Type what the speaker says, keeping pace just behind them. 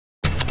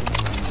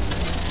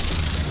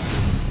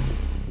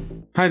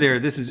Hi there,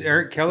 this is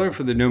Eric Keller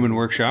for the Gnomon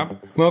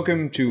Workshop.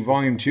 Welcome to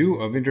Volume 2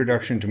 of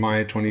Introduction to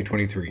Maya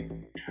 2023.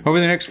 Over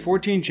the next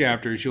 14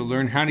 chapters, you'll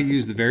learn how to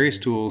use the various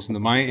tools in the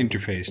Maya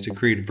interface to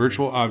create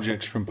virtual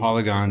objects from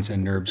polygons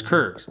and NURBS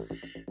curves.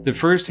 The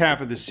first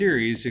half of the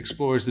series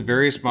explores the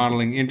various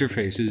modeling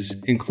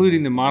interfaces,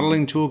 including the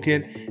Modeling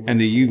Toolkit and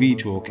the UV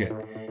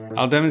Toolkit.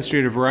 I'll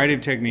demonstrate a variety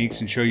of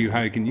techniques and show you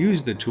how you can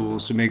use the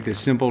tools to make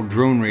this simple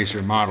drone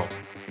racer model.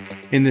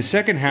 In the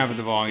second half of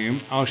the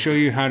volume, I'll show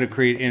you how to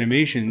create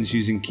animations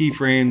using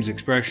keyframes,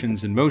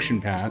 expressions, and motion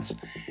paths,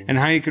 and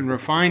how you can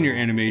refine your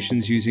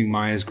animations using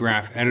Maya's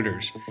graph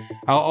editors.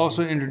 I'll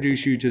also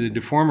introduce you to the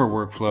deformer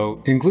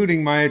workflow,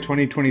 including Maya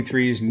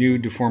 2023's new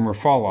deformer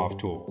falloff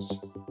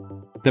tools.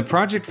 The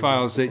project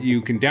files that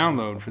you can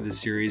download for this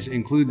series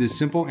include the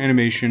simple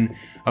animation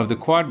of the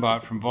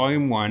quadbot from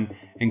Volume 1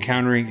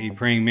 encountering a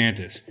praying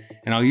mantis,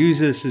 and I'll use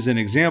this as an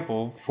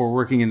example for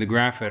working in the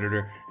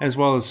GraphEditor as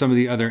well as some of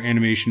the other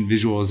animation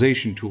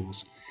visualization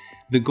tools.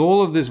 The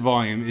goal of this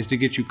volume is to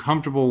get you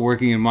comfortable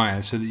working in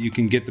Maya so that you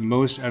can get the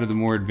most out of the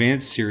more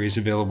advanced series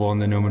available in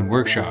the Gnomon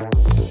Workshop.